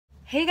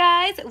Hey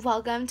guys,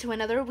 welcome to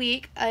another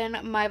week in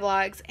my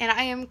vlogs, and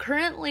I am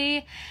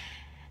currently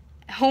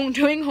home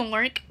doing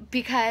homework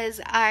because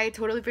I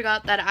totally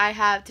forgot that I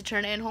have to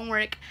turn in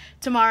homework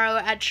tomorrow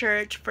at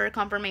church for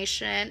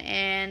confirmation,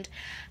 and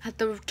I have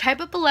to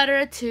type up a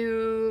letter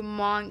to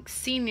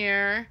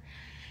Monsignor,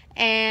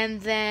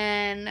 and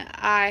then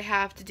I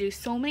have to do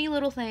so many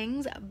little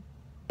things,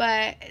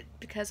 but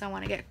because I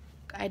want to get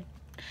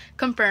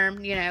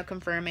confirmed,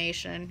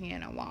 confirmation,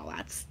 all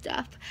that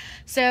stuff.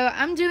 So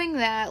I'm doing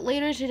that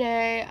later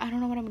today. I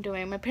don't know what I'm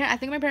doing. I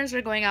think my parents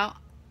are going out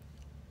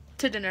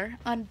to dinner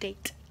on a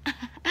date.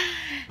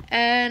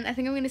 And I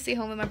think I'm going to stay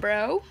home with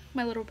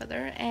my little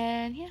brother,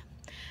 and yeah.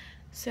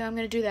 So I'm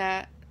going to do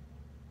that.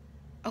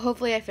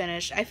 Hopefully I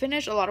finished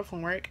a lot of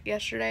homework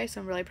yesterday,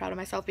 so I'm really proud of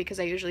myself because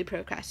I usually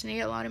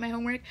procrastinate a lot in my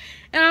homework.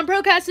 And I'm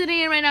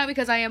procrastinating right now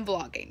because I am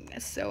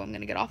vlogging. So I'm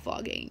going to get off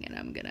vlogging and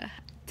I'm going to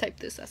type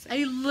this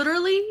essay. I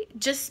literally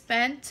just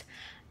spent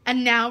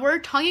an hour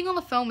talking on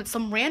the phone with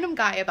some random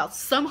guy about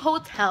some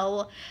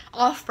hotel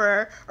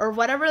offer or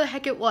whatever the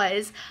heck it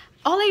was.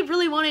 All I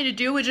really wanted to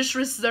do was just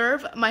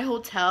reserve my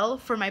hotel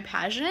for my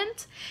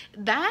pageant.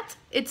 That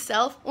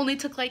itself only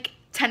took like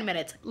 10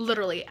 minutes,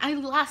 literally. I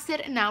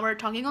lasted an hour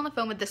talking on the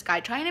phone with this guy,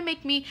 trying to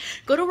make me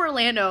go to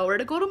Orlando or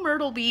to go to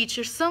Myrtle Beach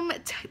or some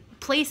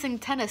place in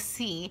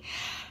Tennessee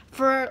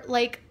for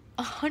like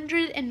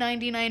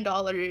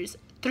 $199,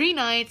 3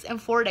 nights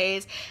and 4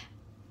 days.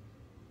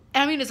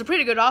 I mean, it's a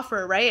pretty good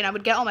offer, right? And I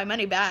would get all my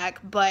money back,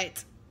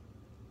 but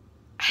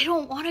I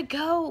don't want to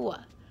go,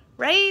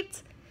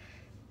 right?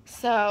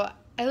 So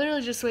I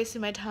literally just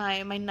wasted my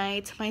time, my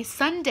night, my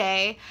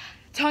Sunday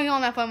talking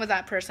on that phone with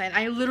that person.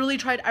 I literally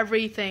tried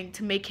everything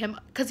to make him,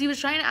 because he was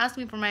trying to ask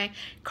me for my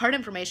card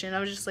information, and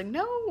I was just like,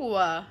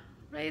 no,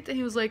 right? And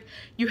he was like,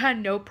 you had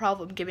no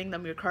problem giving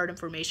them your card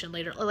information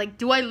later. Like,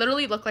 do I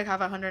literally look like I have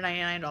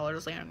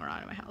 $199 laying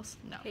around in my house?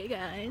 No. Hey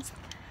guys.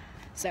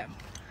 So,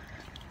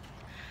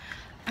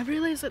 I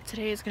realized that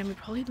today is going to be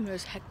probably the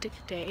most hectic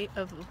day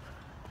of,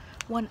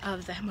 one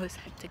of the most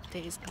hectic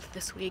days of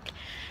this week.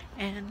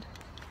 And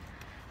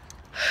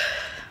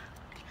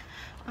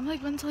I'm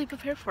like mentally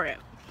prepared for it,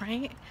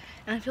 right?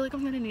 And I feel like I'm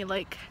going to need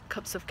like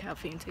cups of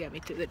caffeine to get me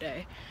through the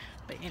day.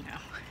 But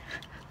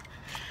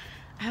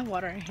I have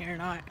water in here,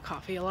 not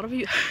coffee. A lot of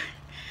you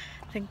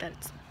think that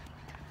it's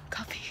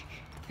coffee.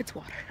 It's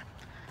water.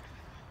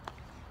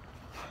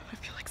 I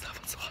feel like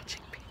someone's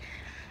watching me.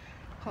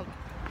 Hold on.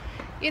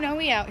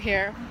 We out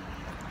here.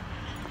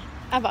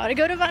 I'm about to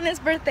go to Vanna's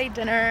birthday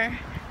dinner.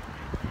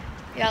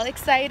 Y'all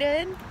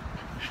excited?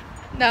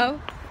 No?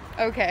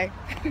 Okay.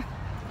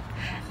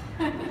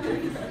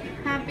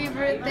 Happy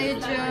birthday,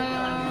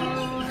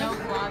 Joe. No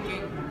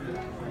vlogging.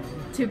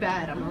 Too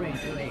bad, I'm already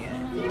doing it.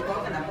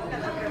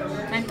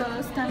 And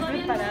todos están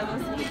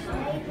preparados.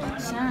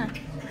 Ya.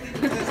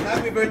 It's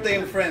happy birthday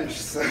in French.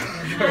 So.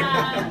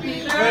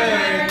 Happy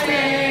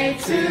birthday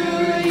to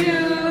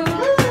you.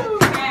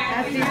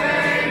 Happy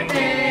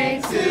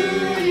birthday to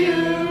you.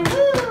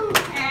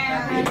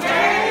 Happy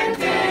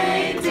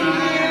birthday,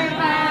 dear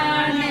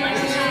Vanna.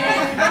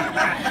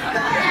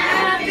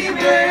 Happy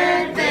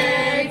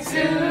birthday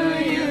to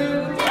you.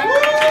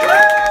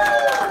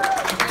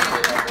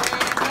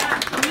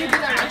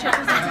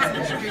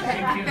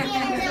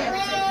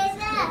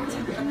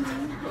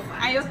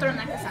 Hay otro en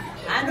la casa.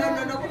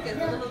 No, porque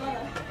no lo va a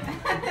dar.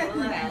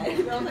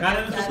 Cada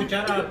su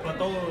cuchara para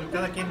todo,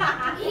 cada quien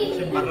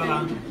se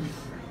embarrará.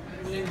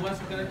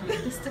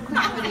 Just a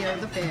quick video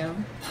of the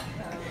fam.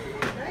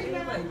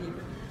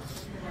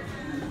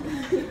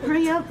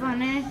 Hurry up,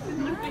 Vanna.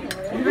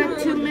 You got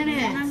 2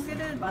 minutes.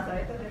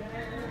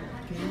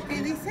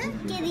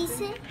 ¿Qué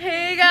dice?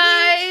 Hey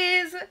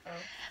guys!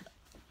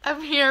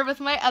 I'm here with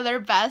my other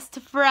best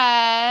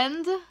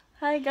friend.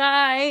 Hi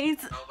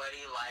guys.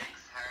 Nobody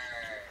likes her.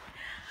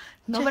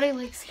 Nobody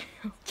likes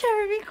you.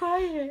 Jerry, be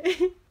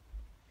quiet.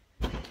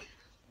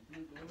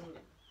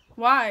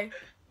 Why?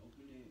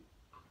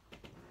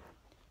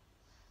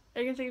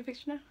 Are you gonna take a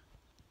picture now?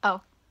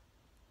 Oh.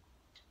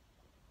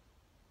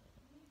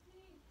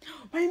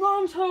 My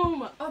mom's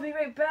home. I'll be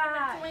right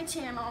back. My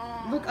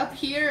channel. Look up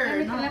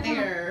here, not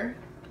there.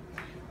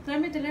 Trae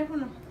mi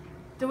teléfono.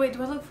 Wait,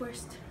 do I look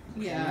first?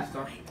 Yeah.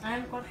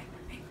 I'm going.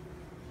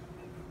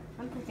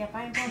 I'm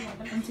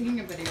taking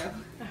a video.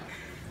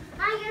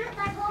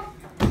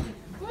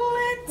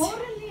 What?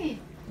 Totally.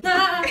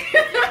 Nah.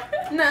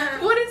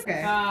 What is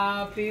okay.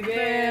 Happy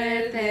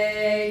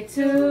birthday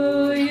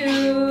to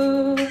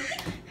you.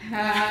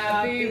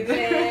 Happy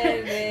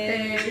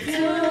birthday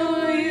to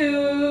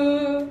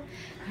you.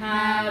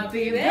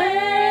 Happy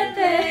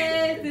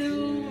birthday to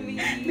me.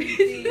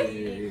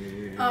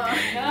 Happy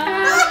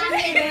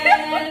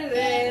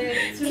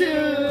birthday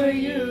to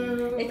you.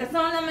 Estas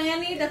son las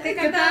mañanitas que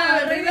Cantaba cantaba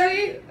el rey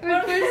David,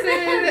 por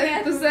ser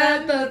de tu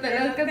santo te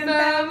las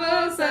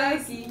cantamos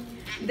aquí.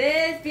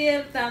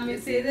 Despierta, mi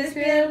sí,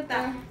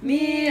 despierta.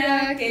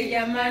 Mira que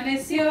ya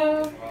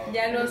amaneció.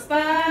 Ya los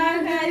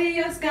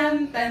pajarillos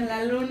cantan.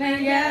 La luna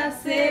ya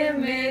se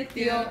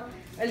metió.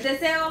 El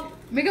deseo.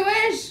 Make a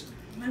wish.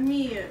 Let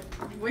me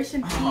wish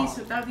in peace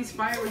without these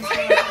fireworks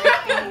going off my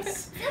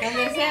face.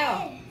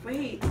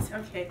 Wait,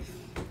 okay.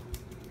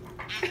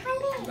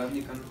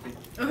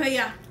 Okay,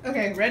 yeah.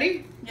 Okay,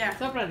 ready? Yeah.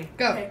 Stop ready.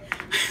 Go. Okay.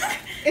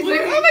 It's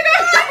like, oh my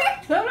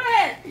god! Stop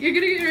it! You're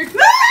gonna get your...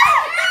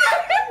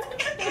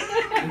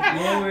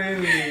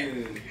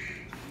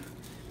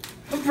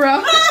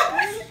 Bro.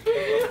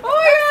 Oh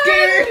my god!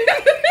 Scared.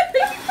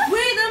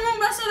 Wait, dame un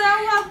vaso de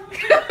agua.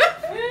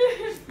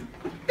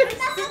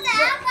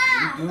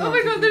 Oh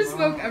my god, there's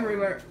smoke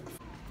everywhere.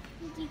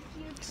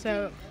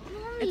 So,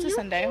 it's a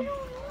Sunday.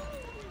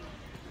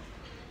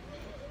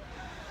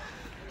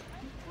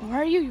 Why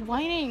are you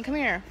whining? Come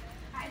here.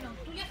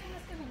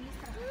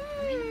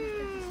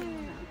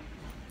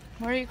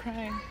 Why are you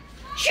crying?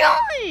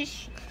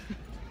 Shush!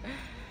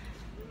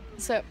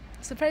 So,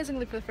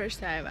 surprisingly for the first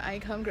time, I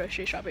come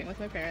grocery shopping with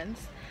my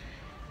parents.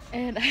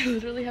 And I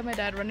literally have my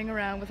dad running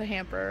around with a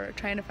hamper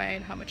trying to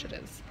find how much it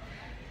is.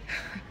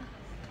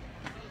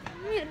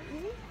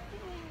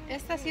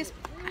 Esta sí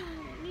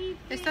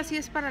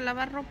es para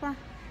lavar ropa.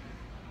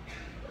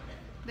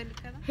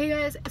 Delicada. Hey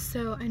guys,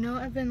 so I know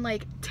I've been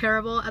like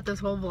terrible at this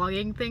whole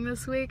vlogging thing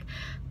this week,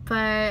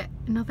 but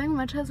nothing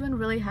much has been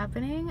really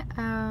happening.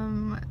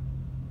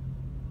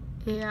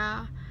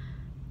 Yeah,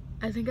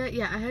 I think I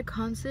had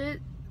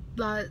concert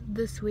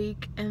this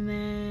week, and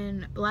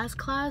then last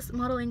class,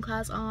 modeling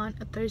class on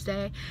a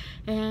Thursday,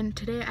 and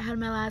today I had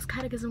my last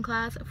catechism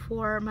class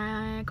for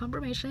my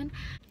confirmation.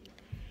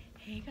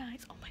 Hey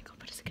guys, oh my god,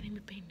 parece que ni me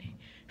peiné.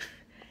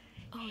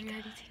 Oh, hey you're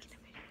already taking a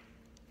picture.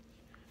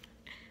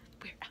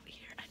 We're out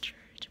here at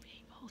church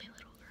being holy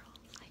little girls,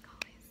 like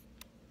always.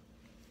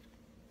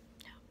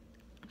 No,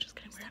 I'm just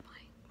kidding. We're at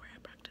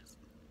practice.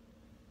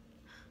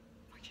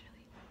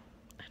 Fortunately.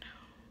 I know.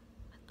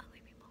 With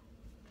ugly people.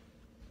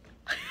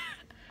 I'm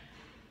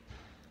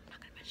not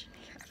gonna mention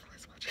names.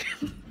 Everyone's watching.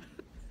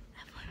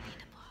 Everyone be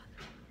in the vlog.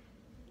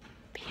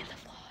 Be in the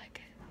vlog.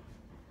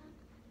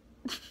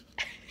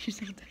 You're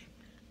saying that.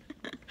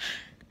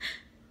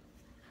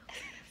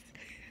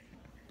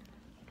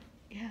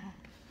 Yeah,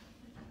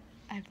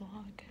 I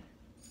vlog.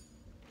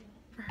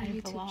 For her I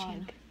YouTube vlog.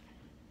 channel.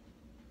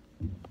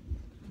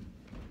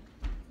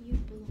 You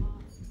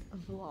blog. A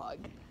vlog.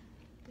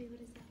 Wait,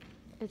 what is that?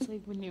 It's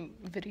like when you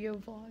video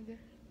vlog.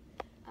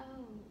 Oh,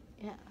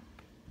 Yeah.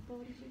 well,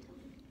 what did you tell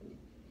me?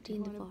 Do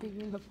you want to be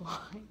in the vlog? Oh,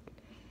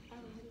 what are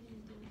you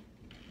gonna do?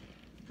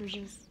 We're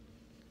just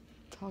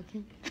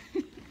talking.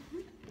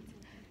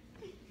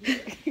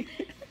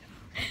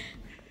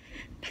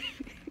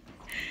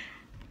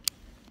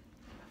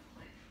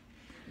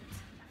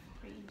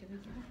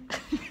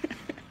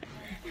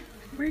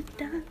 We're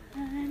done.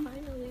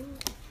 Finally.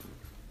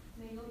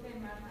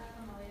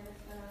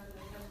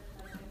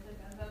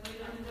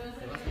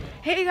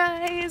 Hey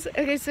guys!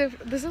 Okay, so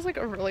this is like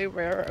a really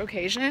rare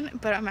occasion,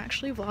 but I'm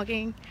actually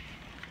vlogging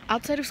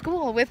outside of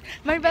school with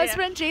my best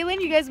friend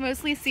Jalen. You guys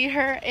mostly see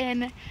her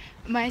in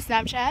my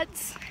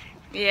Snapchats.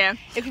 Yeah.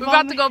 If you We're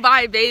want about to go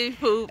buy baby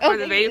food for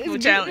the baby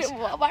food challenge.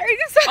 Why are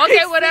you so Okay,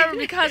 excited? whatever,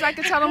 because I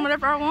can tell them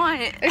whatever I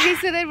want. Okay,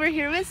 so then we're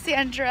here with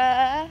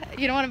Sandra.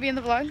 You don't want to be in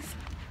the vlogs?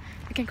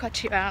 I can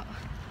cut you out.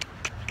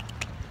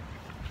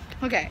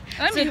 Okay.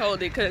 Let me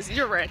hold it, because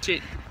you're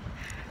ratchet.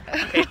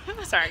 Okay,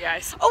 sorry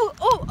guys.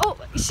 Oh,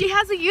 she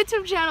has a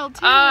YouTube channel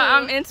too.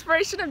 I'm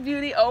Inspiration of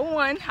Beauty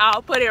 01.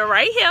 I'll put it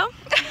right here.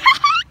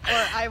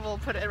 Or I will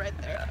put it right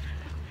there.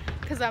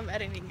 Because I'm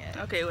editing it.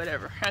 Okay,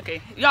 whatever.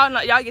 Okay,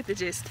 y'all get the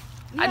gist.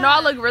 I know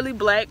I look really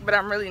black, but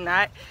I'm really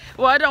not.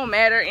 Well, it don't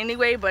matter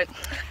anyway, but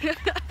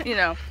you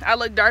know, I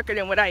look darker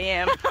than what I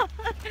am.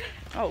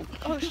 Oh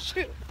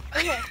shoot.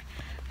 Okay.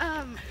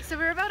 So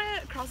we're about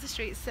to cross the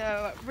street,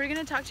 so we're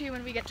gonna talk to you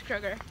when we get to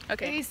Kroger.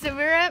 Okay. So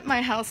we're at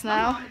my house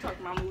now. I'm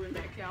talking about moving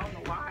back here. I don't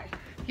know why.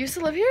 You used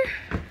to live here?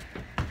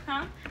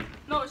 Huh?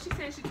 No, she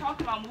said she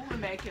talked about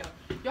moving back here.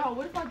 Y'all,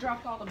 what if I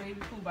dropped all the baby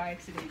food by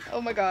accident?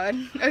 Oh my god.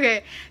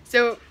 Okay,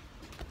 so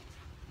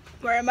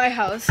we're at my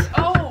house.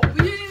 Oh,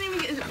 you didn't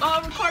even get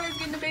Ricardo's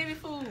getting the baby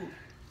food.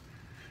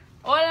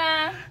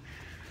 Hola.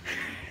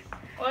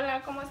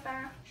 Hola, ¿cómo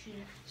está?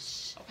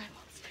 Shh. Oh, my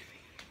mom's filming.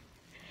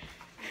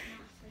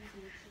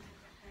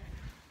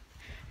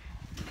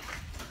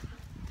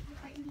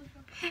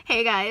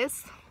 Hey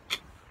guys.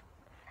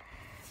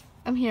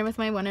 I'm here with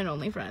my one and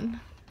only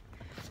friend.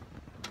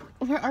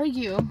 Where are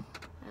you?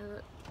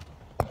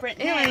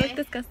 Brittany. Ew, I look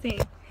disgusting.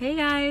 Hey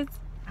guys.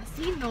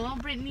 Así no,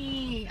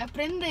 Brittany.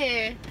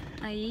 Aprende.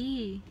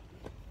 Ahí.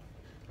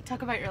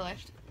 Talk about your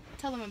life.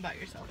 Tell them about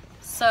yourself.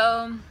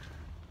 So,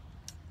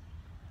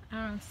 I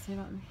don't know what to say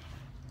about me.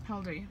 How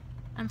old are you?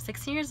 I'm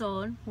 16 years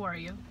old. Who are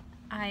you?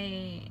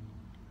 I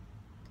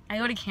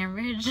go to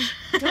Cambridge.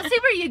 Don't say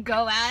where you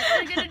go at.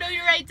 They're gonna know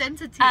your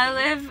identity. I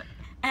live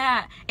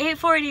at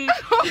 840.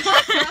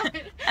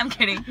 I'm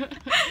kidding.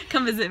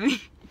 Come visit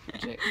me.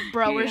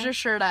 Bro, where's your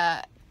shirt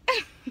at?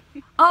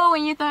 Oh,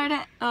 when you thought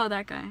it. Oh,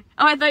 that guy.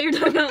 Oh, I thought you were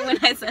talking about when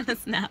I sent a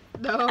snap.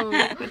 No.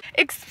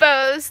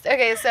 Exposed.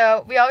 Okay,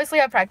 so we obviously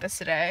have practice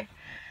today.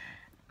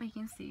 We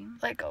can see.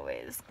 like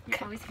always. You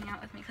always hang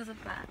out with me because of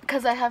that.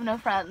 Because I have no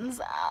friends.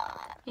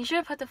 You should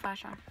have put the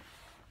flash on.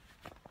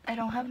 I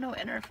don't have no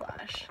inner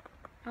flash.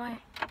 Why?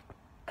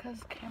 Because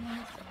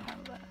cameras don't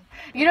have that.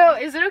 You know,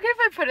 is it okay if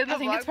I put it in the I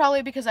think vlog? it's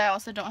probably because I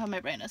also don't have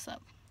my brightness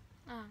up.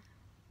 Oh.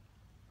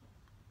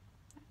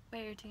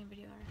 Wait, you're taking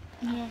video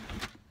Yeah.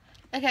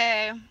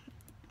 Okay.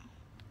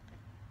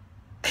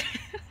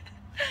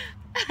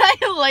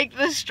 I like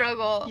the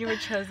struggle. You were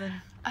chosen.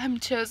 I'm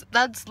chosen.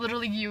 That's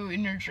literally you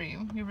in your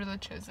dream. You were the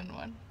chosen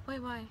one.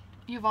 Wait, why?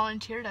 You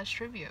volunteered as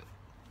tribute.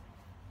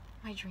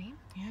 My dream?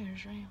 Yeah, your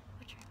dream.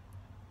 What dream?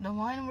 The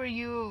one where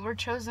you were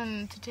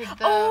chosen to take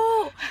the...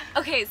 Oh!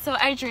 Okay, so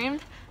I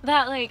dreamed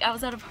that, like, I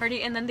was at a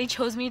party and then they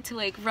chose me to,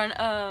 like, run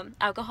a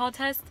alcohol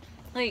test,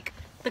 like,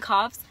 the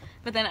cops,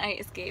 but then I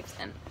escaped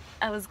and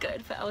I was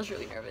good, but I was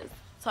really nervous.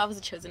 So I was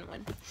the chosen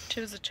one.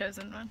 Choose the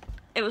chosen one.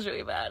 It was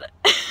really bad.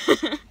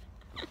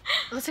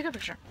 Let's take a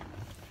picture.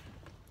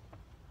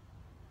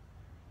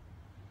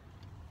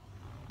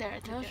 There, I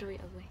That took was it. really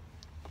ugly.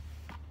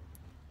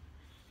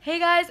 Hey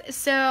guys,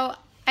 so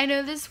I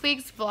know this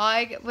week's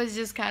vlog was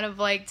just kind of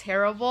like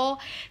terrible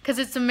because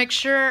it's a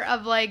mixture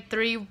of like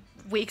 3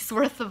 weeks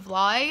worth of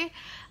vlog.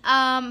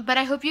 But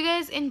I hope you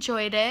guys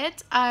enjoyed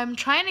it. I'm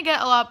trying to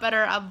get a lot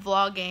better at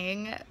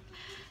vlogging.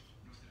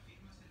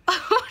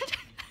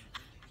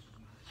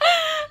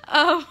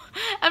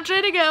 I'm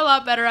trying to get a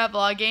lot better at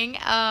vlogging.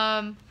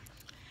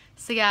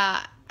 So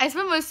yeah, I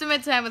spent most of my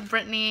time with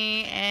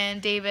Brittany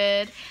and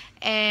David,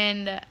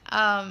 and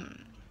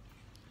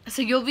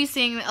so you'll be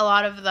seeing a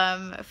lot of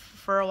them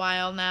for a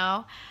while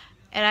now.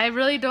 And I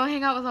really don't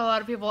hang out with a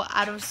lot of people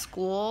out of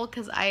school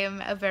because I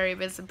am a very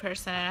busy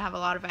person and I have a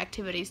lot of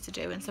activities to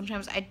do, and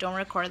sometimes I don't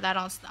record that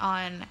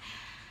on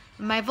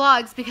my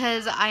vlogs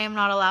because I am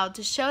not allowed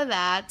to show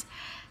that.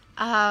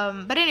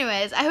 But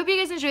anyways, I hope you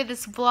guys enjoyed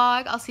this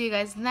vlog. I'll see you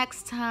guys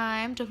next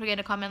time. Don't forget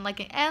to comment,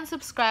 like, and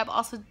subscribe.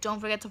 Also, don't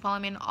forget to follow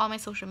me on all my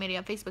social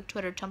media: Facebook,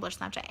 Twitter, Tumblr,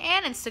 Snapchat,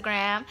 and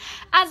Instagram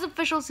as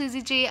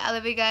OfficialSusiG. I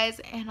love you guys,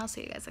 and I'll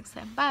see you guys next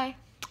time. Bye.